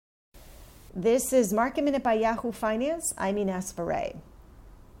This is Market Minute by Yahoo Finance. I'm Ines Ferre.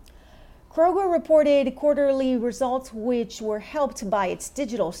 Kroger reported quarterly results which were helped by its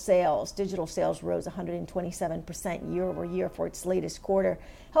digital sales. Digital sales rose 127% year over year for its latest quarter,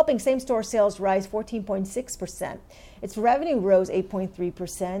 helping same-store sales rise 14.6%. Its revenue rose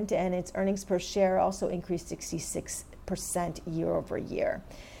 8.3%, and its earnings per share also increased 66% year over year.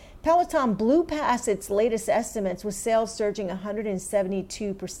 Peloton blew past its latest estimates, with sales surging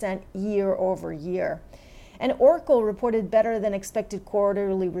 172% year over year. And Oracle reported better than expected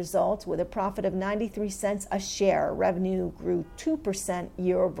quarterly results with a profit of 93 cents a share. Revenue grew 2%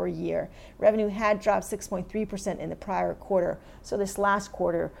 year over year. Revenue had dropped 6.3% in the prior quarter, so this last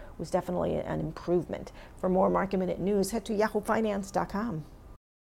quarter was definitely an improvement. For more Market Minute news, head to yahoofinance.com.